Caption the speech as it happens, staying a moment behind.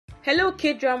Hello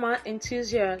K-drama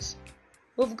enthusiasts,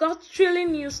 we've got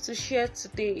thrilling news to share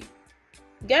today.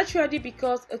 Get ready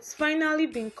because it's finally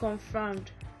been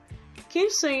confirmed. Kim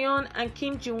So-hyun and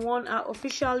Kim Ji-won are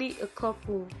officially a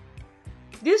couple.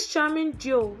 This charming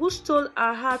duo who stole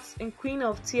our hearts in Queen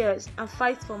of Tears and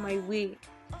Fight for My Way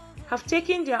have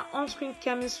taken their on-screen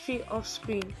chemistry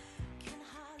off-screen.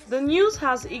 The news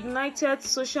has ignited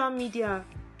social media,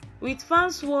 with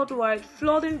fans worldwide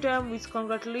flooding them with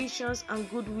congratulations and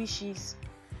good wishes.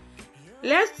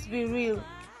 Let's be real,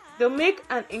 they make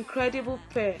an incredible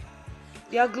pair.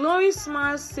 Their glowing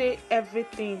smiles say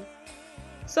everything.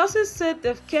 Sources said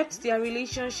they've kept their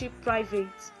relationship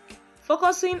private,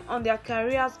 focusing on their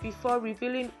careers before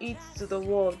revealing it to the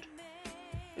world.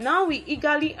 Now we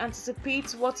eagerly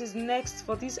anticipate what is next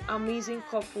for this amazing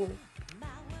couple.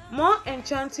 More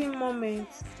enchanting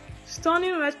moments,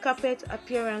 stunning red carpet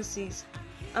appearances,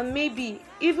 and maybe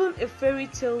even a fairy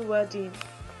tale wedding.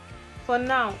 For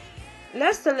now,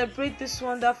 let's celebrate this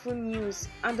wonderful news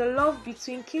and the love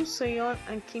between Kim So-hyun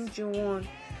and Kim Ji-won.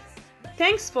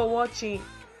 Thanks for watching,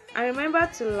 and remember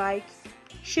to like,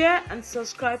 share and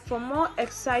subscribe for more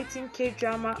exciting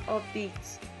K-drama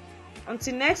updates.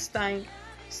 Until next time,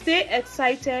 stay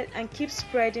excited and keep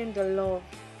spreading the love.